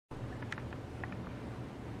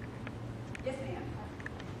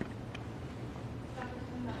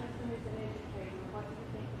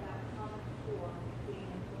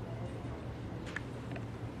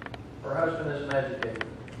as an educator?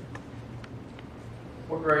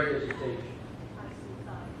 What grade does he teach?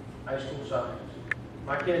 High school science.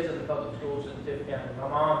 My kid's in the public schools in Tift County. My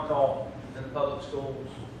mom taught in the public schools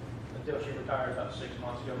until she retired about 6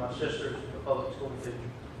 months ago. My sister's a public school teacher.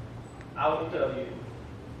 I will tell you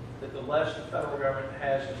that the less the federal government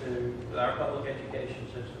has to do with our public education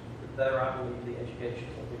system, the better I believe the education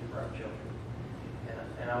will be for our children.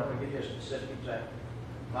 And I want to give you a specific example.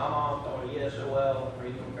 My mom taught ESOL and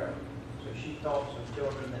reading and writing. So she taught some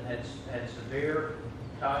children that had severe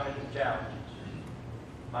cognitive challenges.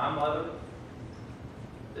 My mother,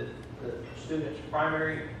 the student's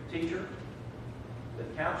primary teacher, the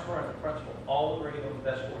counselor, and the principal all agreed on the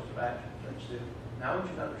best course of action for the student. Now I want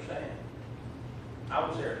you to understand, I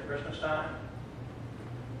was there at Christmas time.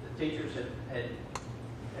 The teachers had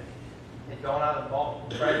gone out and bought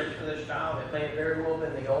presents for this child. It may have very well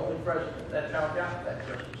been the only present that child got that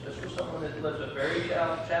Christmas. This was someone that lives a very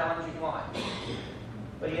challenging life.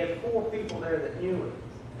 But he had 4 people there that knew him,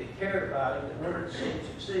 that cared about him, that wanted to see him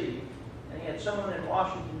succeed. And he had someone in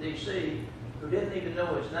Washington, D.C. who didn't even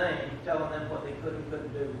know his name, telling them what they could and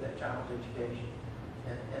couldn't do with that child's education.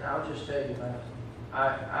 And I'll just tell you, man,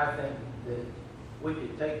 I think that we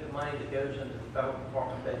could take the money that goes into the Federal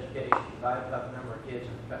Department of Education, divide it by the number of kids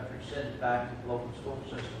in the country, send it back to the local school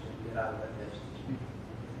system, and get out of that business.